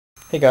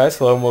Hey guys,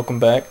 hello and welcome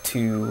back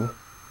to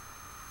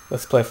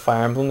Let's Play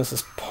Fire Emblem. This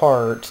is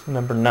part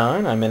number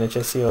 9. I'm in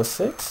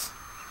HSCL6.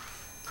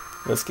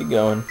 Let's get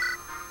going.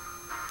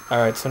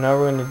 Alright, so now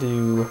we're going to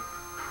do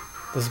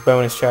this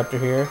bonus chapter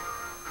here.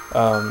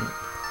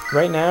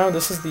 Right now,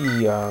 this is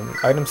the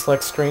item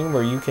select screen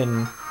where you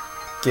can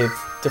give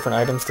different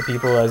items to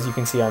people. As you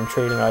can see, I'm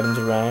trading items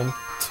around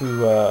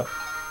to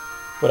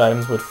what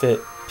items would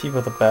fit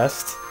people the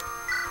best.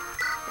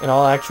 In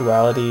all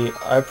actuality,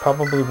 I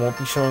probably won't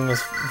be showing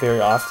this very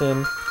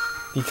often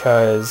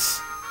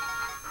because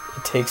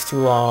it takes too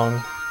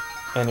long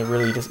and it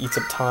really just eats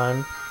up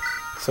time.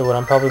 So what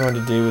I'm probably going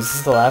to do is, this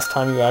is the last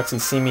time you actually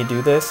see me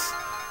do this,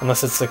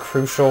 unless it's a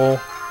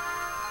crucial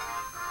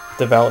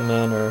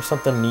development or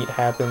something neat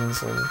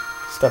happens and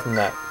stuff in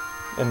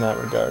that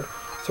regard.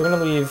 So we're going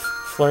to leave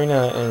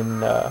Florina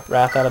and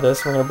Wrath out of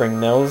this. We're going to bring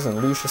Nils and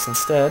Lucius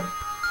instead.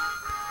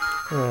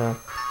 We're going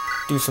to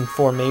do some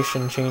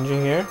formation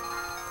changing here.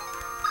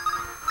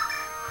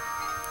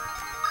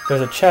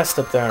 There's a chest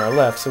up there on our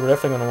left, so we're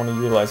definitely going to want to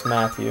utilize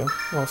Matthew.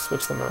 We'll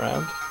switch them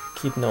around.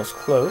 Keep Nils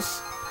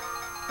close.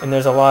 And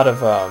there's a lot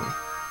of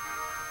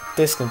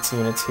distance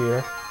units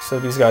here, so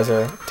these guys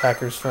are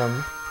attackers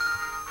from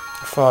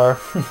afar,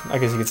 I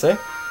guess you could say.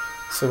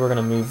 So we're going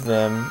to move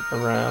them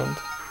around.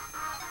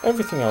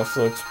 Everything else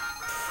looks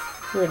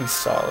pretty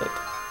solid.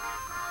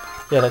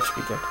 Yeah, that should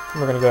be good.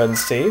 We're going to go ahead and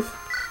save.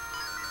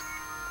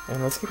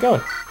 And let's get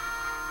going.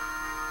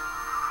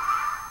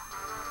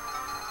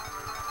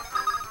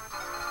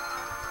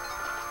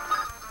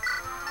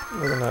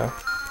 We're gonna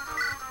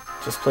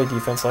just play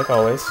defense like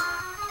always.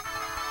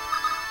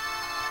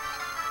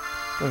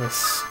 I'm gonna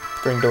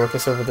bring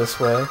Dorcas over this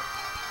way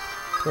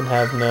and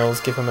have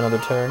Nils give him another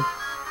turn.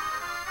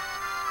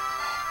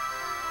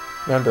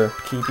 Remember,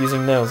 keep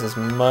using Nils as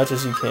much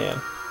as you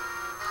can.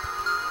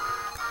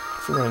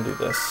 So we're gonna do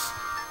this.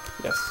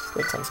 Yes,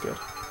 that sounds good.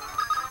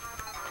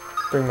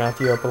 Bring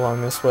Matthew up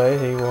along this way.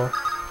 He will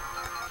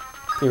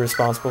be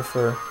responsible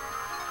for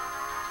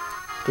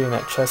getting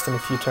that chest in a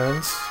few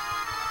turns.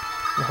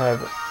 We'll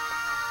have,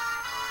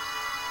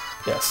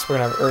 yes, we're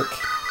gonna have Urk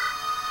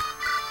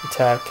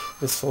attack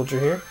this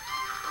soldier here.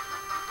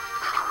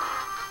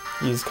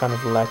 He's kind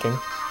of lacking.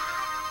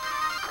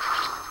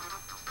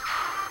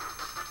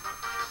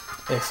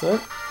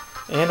 Excellent.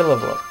 And a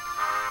level up.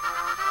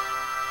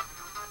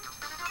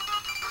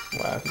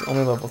 Wow, he's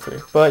only level 3.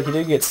 But he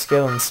did get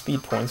skill and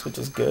speed points, which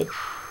is good.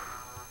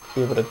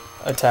 Be able to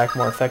attack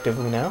more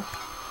effectively now.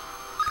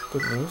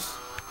 Good news.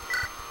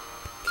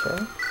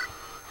 Okay.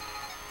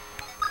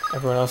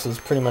 Everyone else is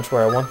pretty much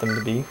where I want them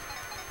to be.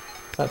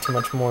 Not too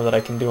much more that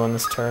I can do on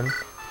this turn.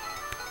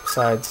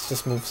 Besides,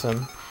 just move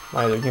some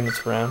my other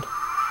units around.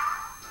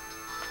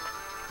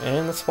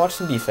 And let's watch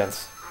some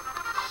defense.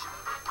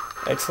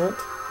 Excellent.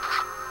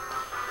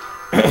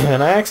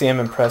 And I actually am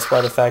impressed by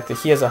the fact that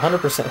he has a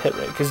 100% hit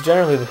rate, because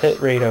generally the hit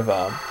rate of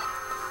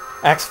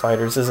axe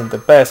fighters isn't the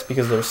best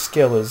because their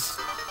skill is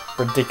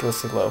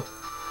ridiculously low.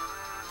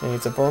 And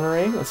it's a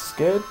vulnerate, this is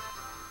good.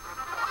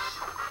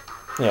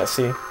 Yeah,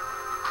 see?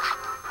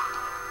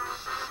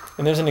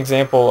 And there's an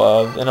example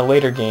of, in a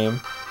later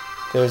game,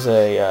 there's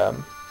a, oh,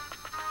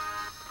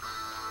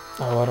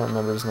 I don't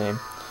remember his name,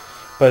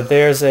 but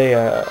there's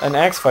an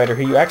axe fighter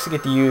who you actually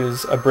get to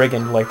use a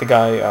brigand, like the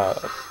guy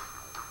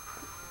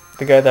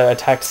that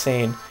attacked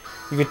Sane.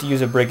 You get to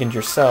use a brigand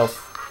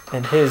yourself,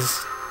 and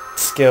his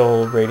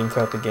skill rating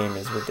throughout the game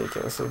is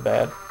ridiculously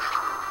bad.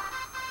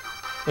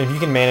 And if you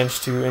can manage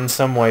to, in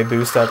some way,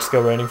 boost that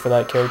skill rating for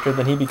that character,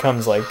 then he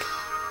becomes, like,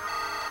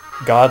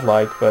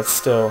 godlike, but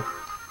still,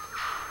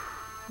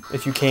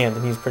 if you can,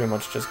 then he's pretty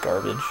much just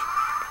garbage.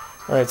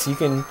 Alright, so you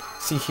can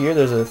see here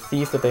there's a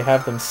thief that they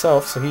have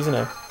themselves, so he's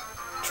going to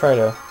try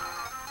to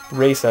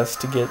race us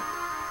to get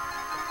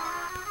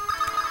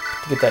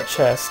that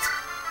chest.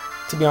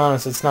 To be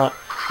honest, it's not,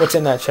 what's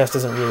in that chest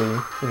isn't really,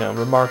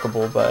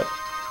 remarkable, but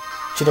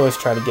you should always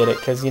try to get it,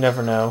 because you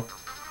never know.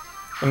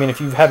 I mean, if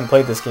you haven't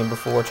played this game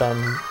before, which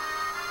I'm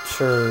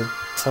sure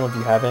some of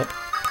you haven't,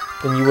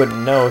 then you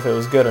wouldn't know if it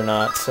was good or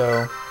not,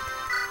 so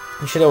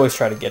you should always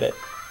try to get it.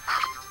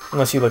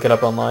 Unless you look it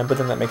up online, but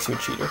then that makes you a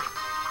cheater.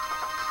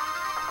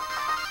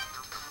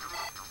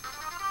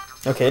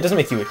 Okay, it doesn't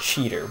make you a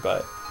cheater,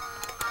 but,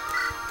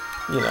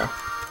 you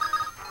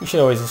should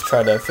always just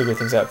try to figure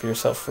things out for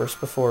yourself first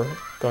before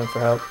going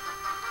for help.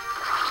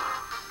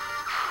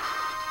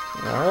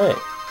 Alright.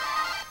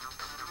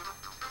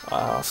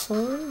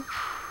 Awesome.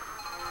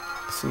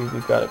 Let's see what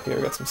we've got up here.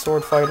 We've got some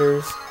sword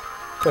fighters.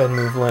 Go ahead and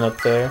move Lynn up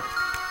there.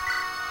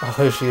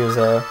 Although she is,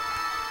 her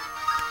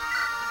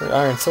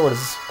iron sword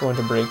is going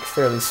to break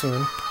fairly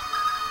soon.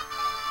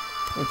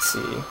 Let's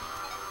see.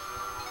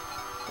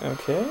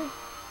 Okay.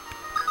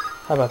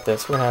 How about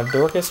this? We're going to have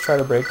Dorcas try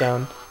to break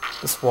down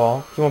this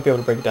wall. He won't be able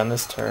to break it down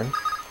this turn.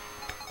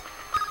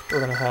 We're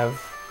going to have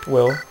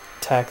Will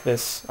attack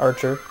this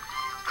archer.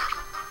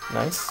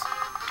 Nice.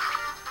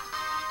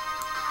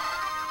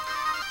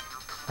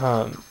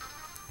 I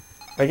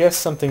guess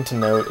something to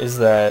note is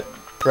that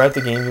throughout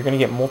the game you're going to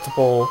get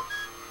multiple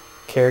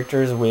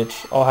characters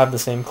which all have the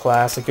same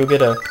class. Like you'll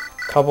get a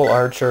couple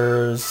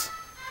archers,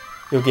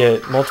 you'll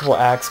get multiple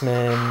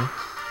axemen,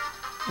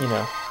 you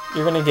know,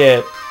 you're going to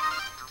get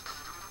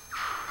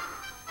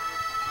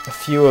a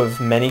few of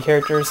many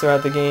characters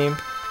throughout the game,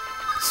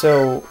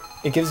 so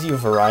it gives you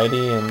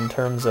variety in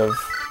terms of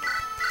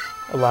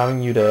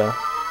allowing you to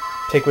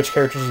pick which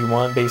characters you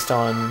want based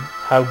on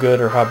how good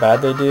or how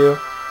bad they do.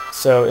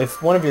 So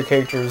if one of your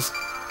characters,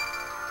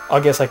 I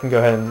guess I can go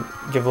ahead and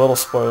give a little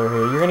spoiler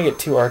here, you're going to get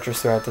 2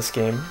 archers throughout this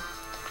game,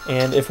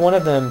 and if one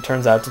of them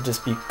turns out to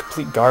just be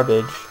complete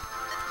garbage,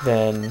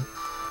 then,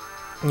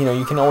 you know,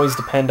 you can always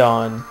depend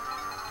on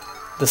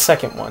the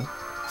second one.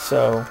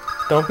 So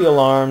don't be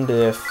alarmed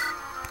if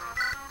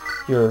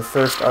your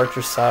first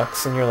archer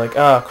sucks and you're like,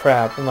 oh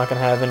crap, I'm not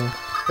going to have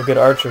a good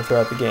archer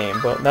throughout the game.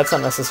 But that's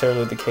not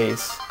necessarily the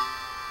case.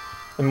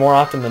 And more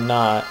often than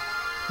not,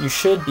 you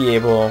should be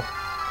able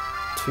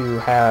to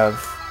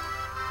have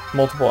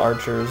multiple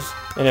archers,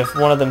 and if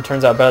one of them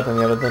turns out better than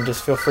the other, then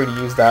just feel free to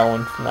use that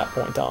one from that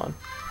point on.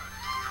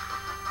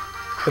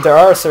 But there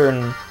are a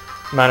certain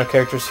amount of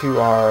characters who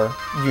are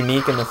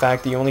unique in the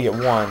fact that you only get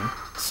one,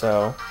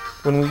 so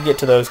when we get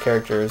to those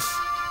characters,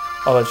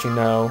 I'll let you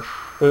know.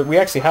 But we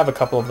actually have a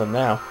couple of them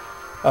now.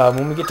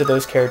 When we get to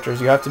those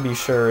characters, you have to be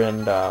sure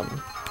and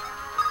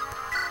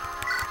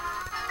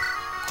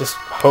just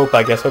hope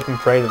and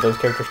pray that those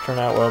characters turn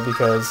out well,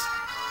 because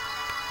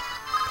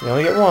you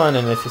only get one,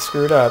 and if you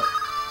screw it up,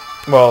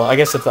 well, I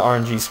guess if the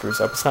RNG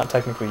screws up, it's not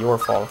technically your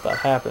fault if that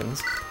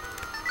happens.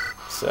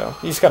 So,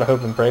 you just gotta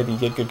hope and pray that you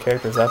get good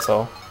characters, that's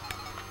all.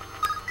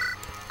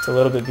 It's a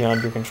little bit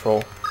beyond your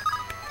control.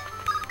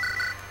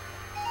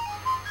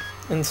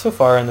 And so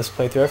far in this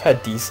playthrough, I've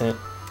had decent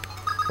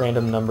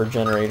random number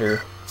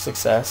generator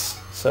success,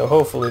 so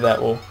hopefully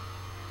that will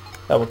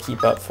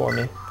keep up for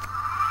me.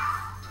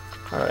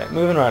 Alright,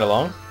 moving right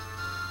along.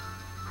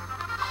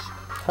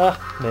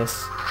 Ha,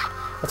 miss.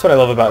 That's what I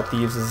love about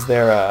thieves, is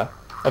their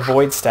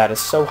avoid stat is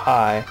so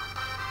high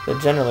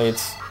that generally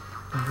it's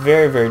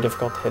very, very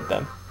difficult to hit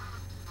them.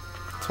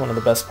 It's one of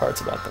the best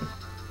parts about them.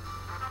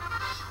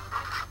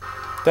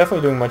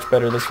 Definitely doing much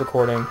better this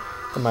recording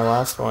than my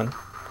last one.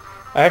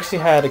 I actually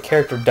had a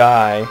character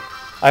die.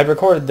 I had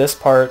recorded this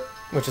part,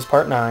 which is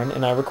part 9,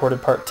 and I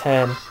recorded part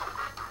 10 when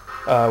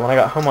I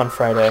got home on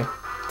Friday.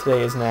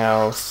 Today is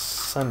now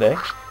Sunday.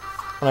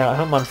 When I got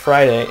home on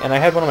Friday, and I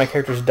had one of my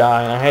characters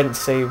die, and I hadn't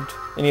saved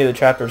any of the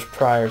chapters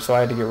prior, so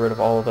I had to get rid of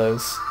all of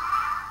those.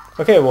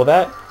 Okay, well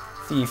that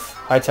thief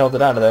hightailed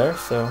it out of there,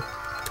 so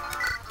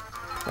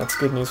that's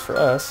good news for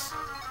us.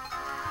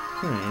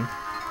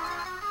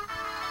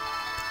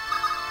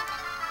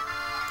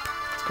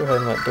 Let's go ahead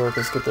and let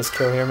Dorcas get this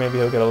kill here. Maybe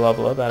he'll get a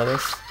level up out of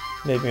this.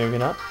 Maybe, maybe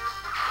not.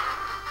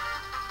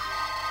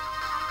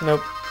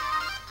 Nope.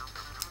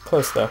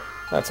 Close though.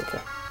 That's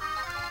okay.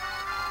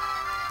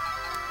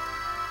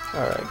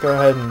 Alright, go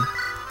ahead and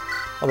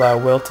allow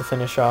Will to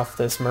finish off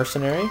this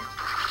mercenary.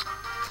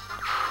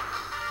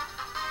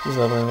 He's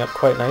leveling up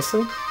quite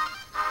nicely.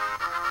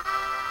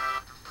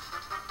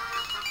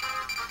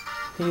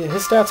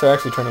 His stats are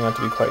actually turning out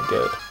to be quite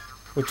good,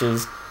 which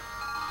is,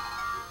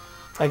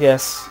 I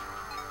guess,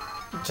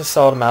 just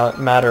all a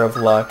matter of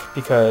luck,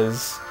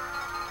 because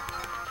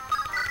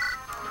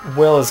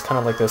Will is kind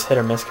of like those hit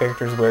or miss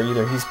characters where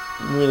either he's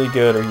really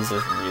good or he's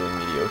just really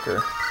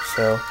mediocre.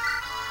 So,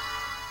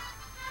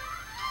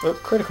 oh,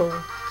 critical.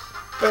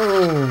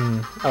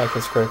 Boom! I like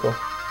his critical.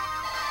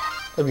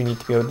 That'd be neat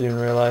to be able to do in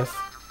real life.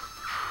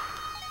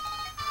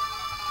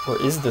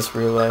 Or is this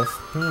real life?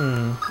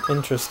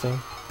 Interesting.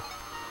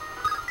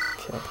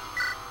 Okay.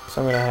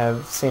 So I'm going to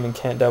have Saint and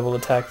Kent double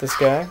attack this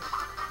guy.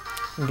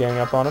 I'm getting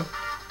up on him.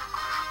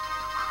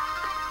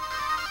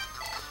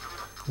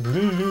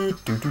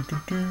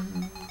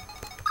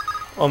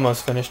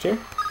 Almost finished here.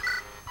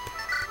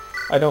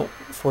 I don't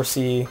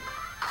foresee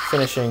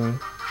finishing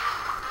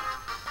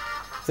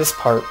this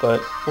part,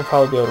 but we'll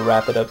probably be able to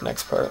wrap it up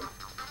next part.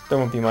 There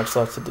won't be much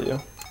left to do.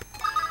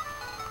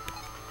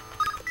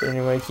 But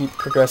anyway, keep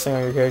progressing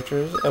on your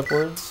characters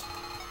upwards.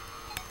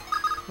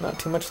 Not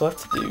too much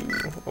left to do.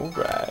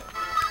 Alright.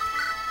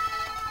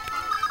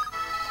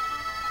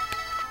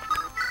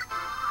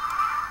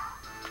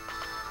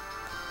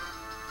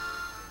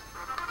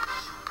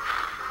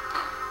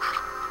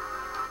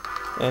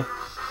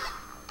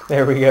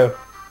 There we go.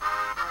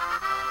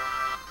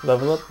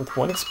 Level up with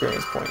 1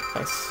 experience point.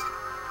 Nice.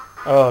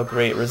 Oh,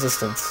 great.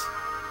 Resistance.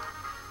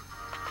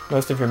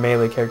 Most of your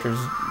melee characters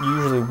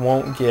usually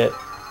won't get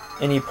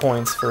any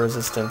points for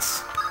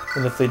resistance.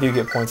 And if they do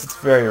get points, it's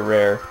very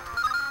rare.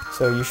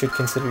 So you should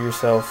consider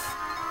yourself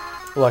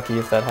lucky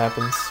if that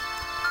happens.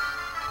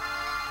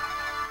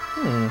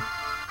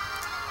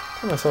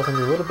 Put myself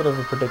into a little bit of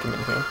a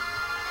predicament here.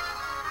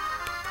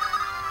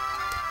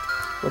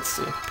 Let's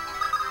see.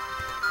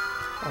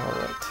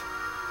 Alright.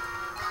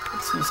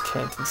 Let's use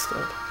Kent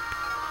instead.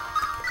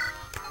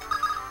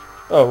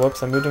 Oh,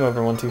 whoops, I moved him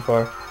over one too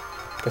far.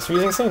 Guess we're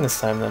using Saint this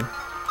time then.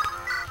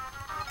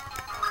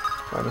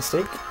 My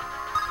mistake.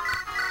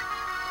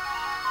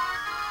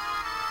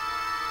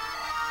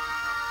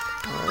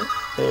 Alright,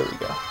 there we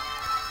go.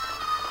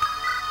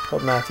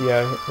 Help Matthew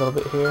out a little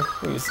bit here.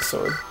 We'll use the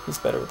sword. He's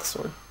better with the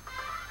sword.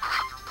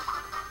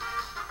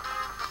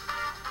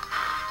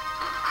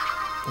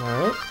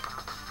 Alright.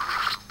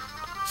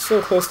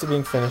 So close to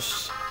being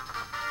finished.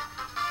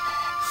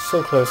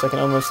 So close, I can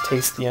almost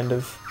taste the end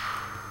of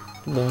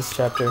Lynn's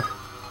chapter,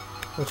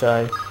 which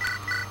I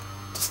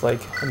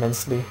dislike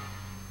immensely.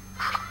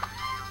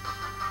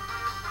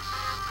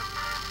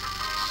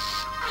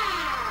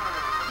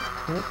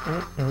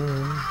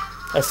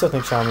 I still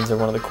think shamans are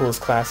one of the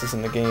coolest classes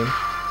in the game.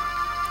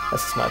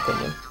 That's just my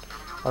opinion.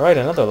 Alright,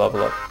 another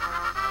level up.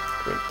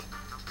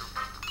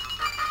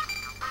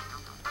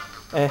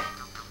 Great.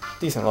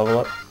 Decent level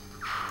up.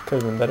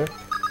 Could have been better.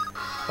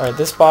 Alright,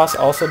 this boss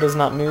also does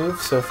not move,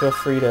 so feel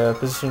free to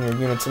position your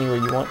units anywhere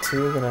you want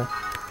to. I'm gonna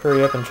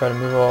hurry up and try to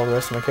move all the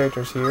rest of my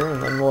characters here,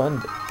 and then we'll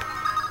end it.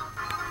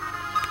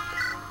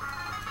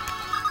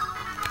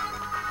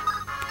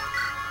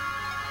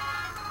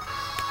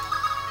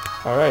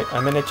 Alright,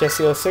 I'm in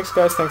HSCO6,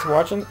 guys. Thanks for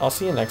watching. I'll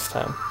see you next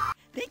time.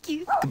 Thank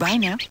you. Goodbye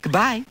now.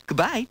 Goodbye.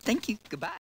 Goodbye. Thank you. Goodbye.